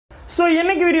So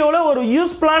இன்னைக்கு வீடியோல ஒரு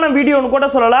யூஸ்ஃபுல்லான வீடியோன்னு கூட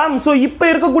சொல்லலாம். So இப்போ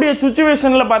இருக்கக்கூடிய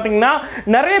சிச்சுவேஷன்ல பாத்தீங்கன்னா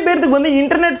நிறைய பேருக்கு வந்து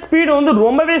இன்டர்நெட் ஸ்பீட் வந்து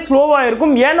ரொம்பவே ஸ்லோவா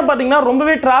இருக்கும். ஏன்னு பாத்தீங்கன்னா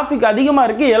ரொம்பவே டிராஃபிக் அதிகமா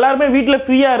இருக்கு. எல்லாரும் வீட்ல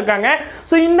ஃப்ரீயா இருக்காங்க.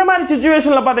 So இந்த மாதிரி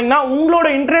சிச்சுவேஷன்ல பாத்தீங்கன்னா உங்களோட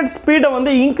இன்டர்நெட் ஸ்பீடை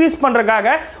வந்து இன்கிரீஸ்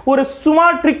பண்றதுக்காக ஒரு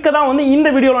ஸ்மார்ட் ட்ரிக் தான் வந்து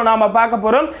இந்த வீடியோல நாம பார்க்க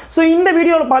போறோம். So இந்த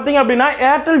வீடியோல பாத்தீங்க அப்படினா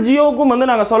Airtel Jioக்கும் வந்து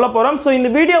நாங்க சொல்ல போறோம். So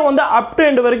இந்த வீடியோ வந்து அப் டு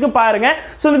எண்ட் வரைக்கும் பாருங்க.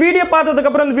 So இந்த வீடியோ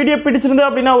பார்த்ததுக்கு அப்புறம் இந்த வீடியோ பிடிச்சிருந்தா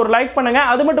அப்படினா ஒரு லைக் பண்ணுங்க.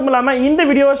 அது மட்டும் இல்லாம இந்த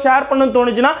வீடியோவை ஷேர் பண்ணனும்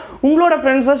தோணுச்சுனா உங்களோட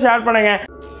ஃப்ரெண்ட்ஸா ஷேர் பண்ணுங்க.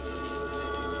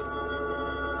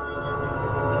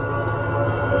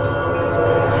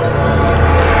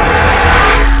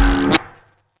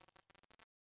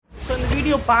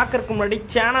 வீடியோ பார்க்கறதுக்கு முன்னாடி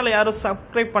சேனலை யாரும்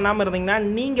சப்ஸ்கிரைப் பண்ணாம இருந்தீங்கன்னா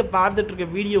நீங்க பார்த்துட்டு இருக்க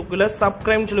வீடியோக்குள்ள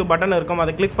சப்ஸ்கிரைப் சொல்லி பட்டன் இருக்கும்.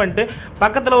 அதை கிளிக் பண்ணிட்டு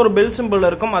பக்கத்துல ஒரு பெல் சிம்பிள்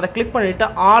இருக்கும். அதை கிளிக் பண்ணிட்டு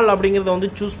ஆல் அப்படிங்கறத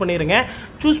வந்து சூஸ் பண்ணிருங்க.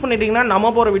 சூஸ் பண்ணிட்டீங்கன்னா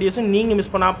நம்ம போற வீடியோஸ் நீங்க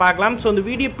மிஸ் பண்ணாம பார்க்கலாம். சோ இந்த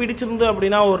வீடியோ பிடிச்சிருந்து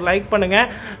அப்படினா ஒரு லைக் பண்ணுங்க.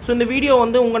 சோ இந்த வீடியோ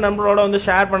வந்து உங்க நண்பரோட வந்து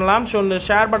ஷேர் பண்ணலாம். சோ இந்த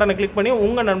ஷேர் பட்டனை கிளிக் பண்ணி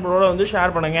உங்க நண்பரோட வந்து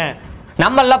ஷேர் பண்ணுங்க.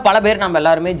 நம்மள பல பேர் நம்ம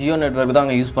எல்லாருமே ஜியோ நெட்வொர்க்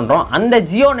தான் யூஸ் பண்றோம். அந்த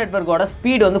ஜியோ நெட்வொர்க்கோட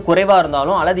ஸ்பீட் வந்து குறைவா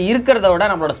இருந்தாலும் அல்லது இருக்கிறத விட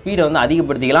நம்மளோட ஸ்பீடை வந்து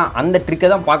அதிகப்படுத்திக்கலாம். அந்த ட்ரிக்கை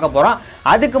தான் பார்க்க போறோம்.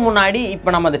 அதுக்கு முன்னாடி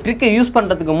இப்போ நம்ம அந்த ட்ரிக்கை யூஸ்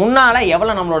பண்றதுக்கு முன்னால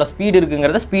எவ்வளவு நம்மளோட ஸ்பீட்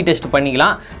இருக்குங்கிறத ஸ்பீட் டெஸ்ட்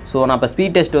பண்ணிக்கலாம். ஸோ நான் இப்போ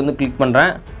ஸ்பீட் டெஸ்ட் வந்து கிளிக்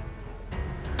பண்றேன்.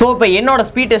 ஸோ இப்போ என்னோட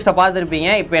ஸ்பீட் டெஸ்ட்டை பார்த்துருப்பீங்க.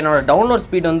 இப்போ என்னோட டவுன்லோட்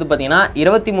ஸ்பீட் வந்து பார்த்தீங்கன்னா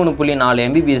 23.4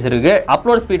 MBPS இருக்குது.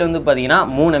 அப்லோட் ஸ்பீட் வந்து பார்த்தீங்கன்னா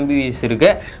 3 MBPS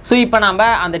இருக்குது. ஸோ இப்போ நம்ம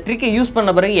அந்த ட்ரிக்கை யூஸ்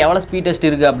பண்ண பிறகு எவ்வளோ ஸ்பீட் டெஸ்ட்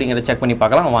இருக்குது அப்படிங்கிறத செக் பண்ணி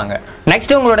பார்க்கலாம் வாங்க.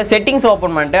 நெக்ஸ்ட் உங்களோட செட்டிங்ஸ்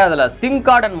ஓப்பன் பண்ணிட்டு அதில் sim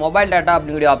card and mobile data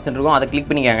அப்படிங்கிற ஆப்ஷன் இருக்கும். அதை கிளிக்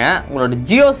பண்ணிக்கோங்க. உங்களோட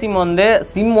ஜியோ சிம் வந்து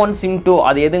சிம் 1 சிம் 2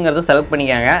 அது எதுங்கிறத செலக்ட்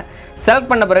பண்ணிக்கோங்க.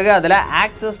 செலக்ட் பண்ண பிறகு அதில்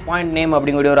ஆக்சஸ் பாயிண்ட் நேம்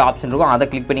அப்படிங்கிற ஒரு ஆப்ஷன் இருக்கும். அதை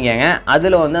கிளிக் பண்ணிக்கோங்க.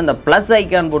 அதில் வந்து அந்த ப்ளஸ்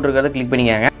ஐக்கான் போட்டிருக்கிறத கிளிக்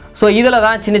பண்ணிக்கோங்க. ஸோ இதில்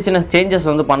தான் சின்ன சின்ன சேஞ்சஸ்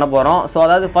வந்து பண்ண போகிறோம். ஸோ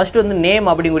அதாவது ஃபர்ஸ்ட் வந்து நேம்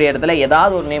அப்படிங்கிற இடத்துல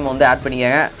ஏதாவது ஒரு நேம் வந்து ஆட்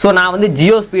பண்ணிக்கோங்க. ஸோ நான் வந்து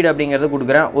ஜியோ ஸ்பீட் அப்படிங்கிறது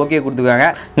கொடுக்குறேன். ஓகே கொடுத்துக்கோங்க.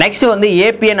 நெக்ஸ்ட் வந்து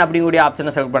ஏபிஎன் அப்படிங்கிற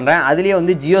ஆப்ஷனை செலக்ட் பண்ணுறேன். அதுலேயே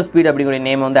வந்து ஜியோ ஸ்பீட் அப்படிங்கிற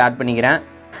நேம் வந்து ஆட் பண்ணிக்கிறேன்.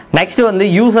 நெக்ஸ்ட் வந்து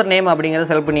யூசர் நேம் அப்படிங்கிறத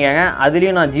செலக்ட் பண்ணிக்கோங்க.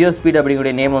 அதுலேயும் நான் ஜியோ ஸ்பீட்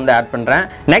அப்படிங்கிற நேம் வந்து ஆட் பண்ணுறேன்.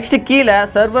 நெக்ஸ்ட் கீழே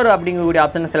சர்வர் அப்படிங்கக்கூடிய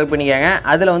ஆப்ஷனை செலக்ட் பண்ணிக்கோங்க.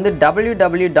 அதில் வந்து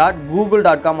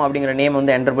www.google.com அப்படிங்கிற நேம்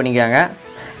வந்து என்டர் பண்ணிக்கோங்க.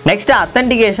 நெக்ஸ்ட்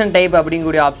அத்தன்டிகேஷன் டைப்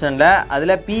அப்படிங்கக்கூடிய ஆப்ஷனில்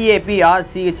அதில் PAP or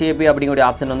CHAP அப்படிங்கக்கூடிய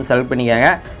ஆப்ஷன் வந்து செலக்ட் பண்ணிக்கோங்க.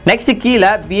 நெக்ஸ்ட்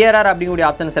கீழே BRR அப்படிங்கக்கூடிய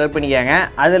ஆப்ஷன் செலக்ட் பண்ணிக்கோங்க.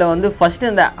 அதில் வந்து ஃபர்ஸ்ட்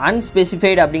இந்த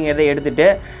அன்ஸ்பெசிஃபைடு அப்படிங்கிறத எடுத்துகிட்டு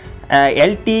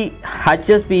LT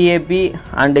HSPAP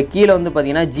அண்டு கீழே வந்து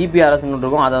பார்த்தீங்கன்னா GPRSன்னு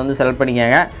இருக்கும். அதை வந்து செலக்ட்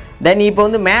பண்ணிக்கோங்க. தென் இப்போ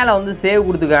வந்து மேலே வந்து சேவ்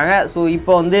கொடுத்துருக்காங்க. ஸோ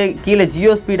இப்போ வந்து கீழே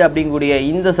ஜியோ ஸ்பீட் அப்படிங்கக்கூடிய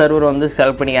இந்த சர்வர் வந்து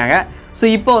செலக்ட் பண்ணிக்காங்க. ஸோ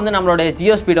இப்போ வந்து நம்மளோட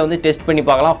ஜியோ ஸ்பீடை வந்து டெஸ்ட் பண்ணி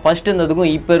பார்க்கலாம். ஃபர்ஸ்ட் இருந்ததுக்கும்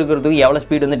இப்போ இருக்கிறதுக்கும் எவ்வளோ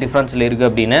ஸ்பீட் வந்து டிஃப்ரென்ஸில் இருக்குது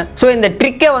அப்படின்னு. ஸோ இந்த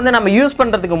ட்ரிக்கை வந்து நம்ம யூஸ்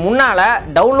பண்ணுறதுக்கு முன்னால்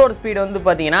டவுன்லோட் ஸ்பீடு வந்து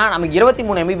பார்த்தீங்கன்னா நமக்கு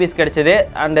 23 MBPS கிடைச்சது.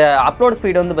 அண்ட் அப்லோட்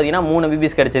ஸ்பீடு வந்து பார்த்தீங்கன்னா 3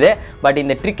 MBPS கிடைச்சது. பட்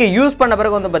இந்த ட்ரிக்கை யூஸ் பண்ண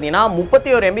பிறகு வந்து பார்த்தீங்கன்னா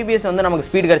 31 MBPS வந்து நமக்கு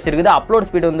ஸ்பீட் கிடைச்சிருக்குது. அப்லோட்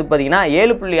ஸ்பீடு வந்து பார்த்தீங்கன்னா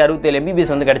 7.67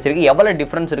 MBPS வந்து கிடைச்சிருக்கு. எவ்வளோ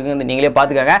டிஃப்ரென்ஸ் இருக்குன்னு நீங்களே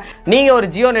பார்த்துக்கோங்க. நீங்கள் ஒரு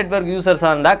ஜியோ நெட்வொர்க்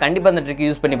யூசர்ஸாக இருந்தால் கண்டிப்பாக இந்த ட்ரிக்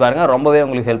யூஸ் பண்ணி பாருங்க. ரொம்பவே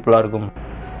உங்களுக்கு ஹெல்ப்ஃபுல்லாக இருக்கும்.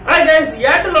 Hi guys,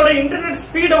 Airtelோட இன்டர்நெட்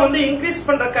ஸ்பீடை வந்து இன்க்ரீஸ்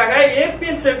பண்றதுக்காக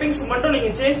APN செட்டிங்ஸ் மட்டும் நீங்க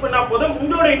சேஞ்ச் பண்ணா போதும்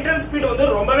உங்களோட இன்டர்நெட் ஸ்பீட் வந்து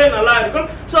ரொம்பவே நல்லா இருக்கும்.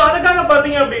 சோ அதுக்காக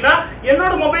பாத்தீங்க அப்படின்னா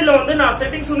என்னோட மொபைல்ல வந்து நான்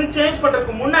செட்டிங்ஸ் வந்து சேஞ்ச்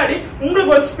பண்றதுக்கு முன்னாடி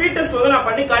உங்களுக்கு ஒரு ஸ்பீட் டெஸ்ட் வந்து நான்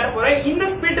பண்ணி காட்ட போறேன். இந்த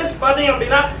ஸ்பீட் டெஸ்ட் பாத்தீங்க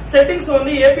அப்படின்னா செட்டிங்ஸ்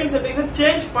வந்து APN செட்டிங்ஸ்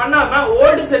சேஞ்ச் பண்ணாம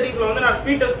ஓல்டு செட்டிங்ஸ்ல வந்து நான்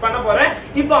ஸ்பீட் டெஸ்ட் பண்ண போறேன்.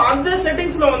 இப்போ அந்த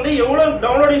செட்டிங்ஸ்ல வந்து எவ்வளவு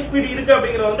டவுன்லோடிங் ஸ்பீட் இருக்கு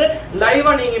அப்படிங்கறது வந்து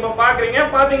லைவா நீங்க இப்ப பாக்குறீங்க.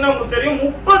 பாத்தீங்கன்னா உங்களுக்கு தெரியும்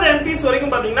 30 MBs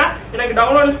வரைக்கும் பாத்தீங்கன்னா எனக்கு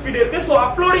டவுன்லோடிங் ஸ்பீட் இருக்கு. சோ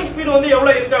அப்லோடிங் ஸ்பீட் வந்து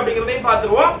எவ்வளவு இருக்கு அப்படிங்கறதையும்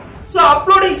பாத்துருவோம். சோ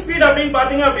அப்லோடிங் ஸ்பீட் அப்படின்னு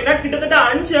பாத்தீங்க அப்படின்னா கிட்டத்தட்ட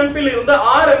 5 MB ல இருந்து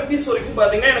 6 MBs வரைக்கும்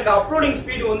பாத்தீங்கன்னா எனக்கு அப்லோடிங்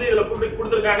ஸ்பீட் வந்து இதுல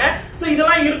கொடுத்திருக்காங்க. சோ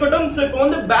இதெல்லாம் இருக்கட்டும். சோ இப்போ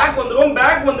வந்து பேக் வந்துரும்.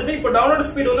 பேக் வந்துட்டு இப்போ டவுன்லோட்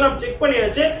ஸ்பீட் வந்து நம்ம செக்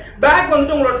பண்ணியாச்சு. பேக்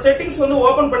வந்துட்டு உங்களோட செட்டிங்ஸ் வந்து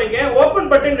ஓபன் பண்ணிங்க. ஓபன்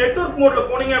பண்ணிட்டு நெட்வொர்க் மோட்ல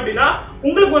போனீங்க அப்படின்னா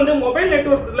உங்களுக்கு வந்து மொபைல்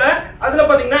நெட்வொர்க்ல அதுல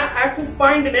பாத்தீங்கன்னா ஆக்சஸ்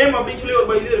பாயிண்ட் நேம் அப்படின்னு சொல்லி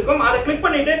ஒரு இது இருக்கும். அதை கிளிக்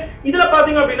பண்ணிட்டு இதுல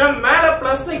பாத்தீங்க அப்படின்னா மேல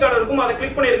பிளஸ் ஐகான் இருக்கும். அதை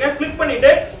கிளிக் பண்ணிருங்க. கிளிக்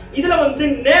பண்ணிட்டு இதுல வந்து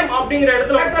நேம் அப்படிங்கிற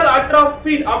இடத்துல Airtel Ultra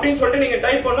Speed அப்படின்னு சொல்லிட்டு நீங்க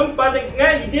டைப் பண்ணணும். பாத்தீங்க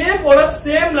இதே போல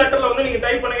சேம் லெட்டர்ல வந்து நீங்க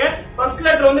டைப் பண்ணுங்க. ஃபர்ஸ்ட்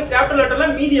லெட்டர் வந்து கேபிட்டல் லெட்டர்ல,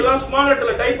 மீதி எல்லாம் ஸ்மால்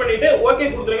லெட்டர்ல டைப் பண்ணிட்டு ஓகே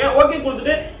கொடுத்துருங்க. ஓகே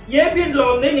கொடுத்துட்டு APNல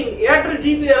வந்து நீங்க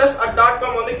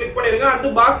airtelgprs.com வந்து கிளிக் பண்ணிருங்க.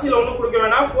 அடுத்து பாக்ஸ்ல ஒண்ணு கொடுக்க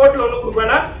வேணாம், போர்ட்ல ஒண்ணு கொடுக்க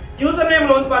வேணாம். யூசர்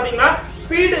நேம்ல வந்து பாத்தீங்கன்னா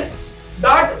speed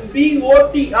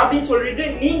 .bot அப்படின்னு சொல்லிட்டு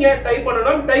நீங்க டைப்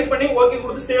பண்ணணும். டைப் பண்ணி ஓகே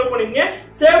கொடுத்து சேவ் பண்ணிங்க.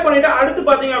 சேவ் பண்ணிட்டு அடுத்து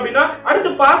பாத்தீங்க அப்படின்னா அடுத்து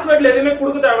பாஸ்வேர்ட்ல எதுவுமே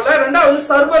கொடுக்க தேவையில்ல. ரெண்டாவது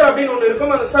சர்வர் அப்படின்னு ஒண்ணு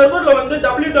இருக்கும். அந்த சர்வர்ல வந்து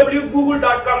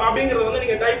www.google.com அப்படிங்கறது வந்து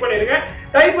நீங்க டைப் பண்ணிருங்க.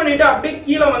 டைப் பண்ணிட்டு அப்படியே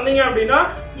கீழே வந்தீங்க அப்படின்னா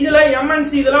இதுல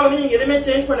MNC இதெல்லாம் வந்து நீங்க எதுவுமே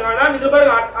சேஞ்ச் பண்ண வேண்டாம். இது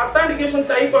பாருங்க அத்தன்டிகேஷன்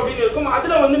டைப் அப்படின்னு இருக்கும்.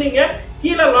 அதுல வந்து நீங்க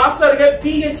கீழே லாஸ்டா இருக்க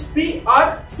PHP or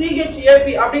CHAP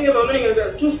அப்படிங்கறத வந்து நீங்க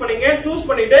சூஸ் பண்ணீங்க. சூஸ்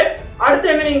பண்ணிட்டு அடுத்து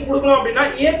என்ன நீங்க கொடுக்கணும் அப்படின்னா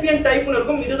ஏபிஎன் டைப்னு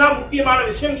இருக்கும். இதுதான் முக்கியமான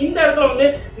விஷயம். இந்த இடத்துல வந்து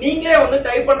நீங்களே வந்து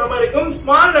டைப் பண்ற மாதிரி இருக்கும்.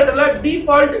 ஸ்மால் லெட்டர்ல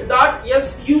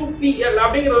default.supl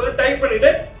அப்படிங்கறத டைப்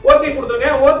பண்ணிட்டு ஓகே கொடுத்துருங்க.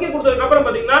 ஓகே கொடுத்ததுக்கு அப்புறம்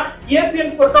பாத்தீங்கன்னா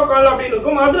ஏபிஎன் புரோட்டோகால் அப்படின்னு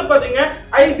இருக்கும். அதுல பாத்தீங்க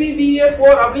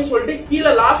IPv4 அப்படின்னு சொல்லிட்டு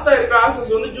கீழே லாஸ்டா இருக்கிற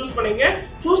ஆப்ஷன்ஸ் வந்து சூஸ் பண்ணீங்க.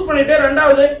 சூஸ் பண்ணிட்டு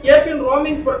ரெண்டாவது ஏபிஎன்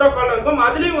ரோமிங் புரோட்டோகால் இருக்கும்.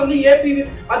 அதுலயும் வந்து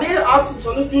அதே ஆப்ஷன்ஸ்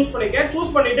வந்து சூஸ் பண்ணிக்க.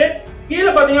 சூஸ் பண்ணிட்டு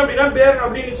கீழே பாத்தீங்க அப்படின்னா பேர்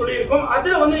அப்படின்னு சொல்லி இருக்கும்.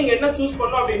 அதுல வந்து நீங்க என்ன சூஸ்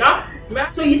பண்ணணும் அப்படின்னா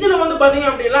சோ இதுல வந்து பாத்தீங்க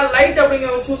அப்படின்னா லைட்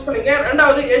அப்படிங்கறத சூஸ் பண்ணீங்க.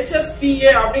 ரெண்டாவது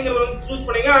HSPA அப்படிங்கறத சூஸ்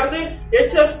பண்ணீங்க. அடுத்து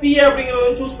HSPA அப்படிங்கறத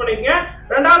சூஸ் பண்ணீங்க.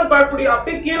 ரெண்டாவது பார்க்கக்கூடிய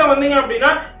அப்படியே கீழே வந்தீங்க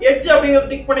அப்படின்னா எட்ஜ் அப்படிங்கறத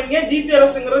டிக் பண்ணீங்க.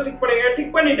 GPRSங்கறத டிக் பண்ணீங்க.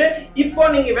 டிக் பண்ணிட்டு இப்போ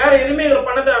நீங்க வேற எதுவுமே இதுல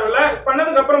பண்ண தேவையில்ல.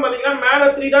 பண்ணதுக்கு அப்புறம் பாத்தீங்கன்னா மேல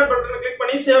 3 டாட் பட்டனை கிளிக்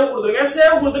பண்ணி சேவ் கொடுத்துருங்க.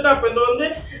 சேவ் கொடுத்துட்டு அப்ப இது வந்து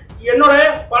என்னோட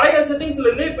பழைய செட்டிங்ஸ்ல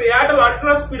இருந்து இப்ப ஏர்டெல்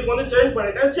அல்ட்ரா ஸ்பீடுக்கு வந்து சேஞ்ச்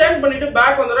பண்ணிட்டேன். சேஞ்ச் பண்ணிட்டு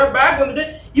பேக் வந்துடுறேன். பேக் வந்துட்டு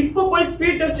இப்போ போய்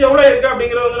ஸ்பீட் டெஸ்ட் எவ்வளவு இருக்கு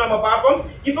அப்படிங்கறத வந்து நம்ம பார்ப்போம்.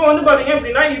 இப்போ வந்து பாத்தீங்க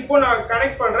அப்படின்னா இப்போ நான்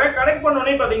கனெக்ட் பண்றேன். கனெக்ட் பண்ண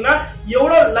உடனே பாத்தீங்கன்னா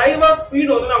எவ்வளவு லைவா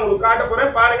ஸ்பீட் வந்து நான் உங்களுக்கு காட்ட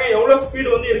போறேன். பாருங்க எவ்வளவு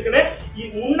ஸ்பீடு வந்து இருக்குன்னு.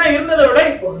 முன்ன இருந்ததை விட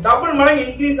இப்போ டபுள் மடங்கு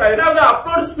இன்க்ரீஸ் ஆயிருக்கு. அதாவது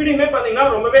அப்லோட் ஸ்பீடுமே பாத்தீங்கன்னா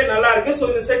ரொம்பவே நல்லா இருக்கு. சோ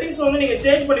இந்த செட்டிங்ஸ் வந்து நீங்க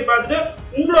சேஞ்ச் பண்ணி பார்த்துட்டு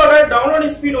உங்களோட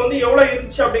டவுன்லோட் ஸ்பீடு வந்து எவ்வளவு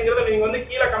இருந்துச்சு அப்படிங்கறத நீங்க வந்து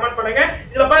கீழே கமெண்ட் பண்ணுங்க.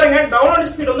 இதுல பாருங்க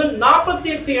டவுன்லோட் ஸ்பீடு வந்து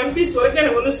 48 MB வரைக்கும்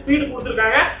எனக்கு வந்து ஸ்பீடு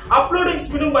கொடுத்திருக்காங்க. அப்லோடிங்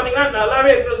ஸ்பீடும் பாத்தீங்கன்னா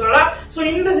நல்லாவே இருக்கு சொல்லலாம். சோ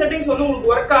இந்த செட்டிங்ஸ் வந்து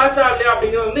உங்களுக்கு ஒர்க் ஆச்சா இல்லையா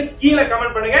அப்படிங்கறத வந்து கீழே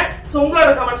கமெண்ட் பண்ணுங்க. சோ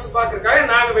உங்களோட கமெண்ட்ஸ் பாக்குறதுக்காக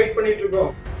நாங்க வெயிட் பண்ணிட்டு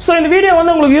இருக்கோம். சோ இந்த வீடியோ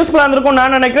வந்து உங்களுக்கு யூஸ்ஃபுல்லா இருந்திருக்கும்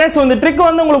நான் நினைக்கிறேன். சோ இந்த ட்ரிக்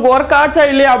வந்து உங்களுக்கு ஒர்க் ஆச்சா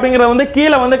இல்லையா அப்படிங்கறத வந்து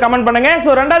கீழே வந்து கமெண்ட் பண்ணுங்க. சோ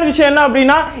ரெண்டாவது விஷயம் என்ன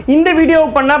அப்படின்னா இந்த வீடியோ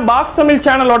பண்ண பாக்ஸ் தமிழ்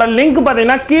சேனலோட லிங்க்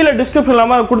பாத்தீங்கன்னா கீழே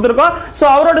டிஸ்கிரிப்ஷன்ல கொடுத்திருக்கோம். சோ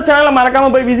அவரோட சேனலை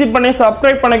மறக்காம போய் விசிட் பண்ணி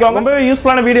சப்ஸ்கிரைப் பண்ணிக்கோங்க. ரொம்பவே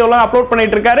யூஸ்ஃபுல்லான வீடியோ எல்லாம் அப்லோட்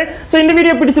பண்ணிட்டு இருக்காரு. சோ இந்த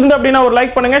வீடியோ பிடிச்சிருந்தா அப்படின்னா ஒரு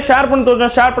லைக் பண்ணுங்க, ஷேர் பண்ணி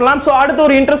தோணுனா ஷேர் பண்ணலாம். சோ அடுத்த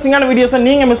ஒரு இன்ட்ரெஸ்டிங்கான வீடியோஸ்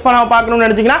நீங்க மிஸ் பண்ணாம பார்க்கணும்னு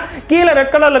நினைச்சீங்கன்னா கீழே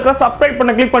ரெட் கலர்ல இருக்கிற சப்ஸ்கிரைப்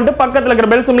பண்ண கிளிக் பண்ணிட்டு பக்கத்துல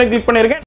இருக்கிற பெல் சிம்பலை கிளிக் பண்ணிருங்க.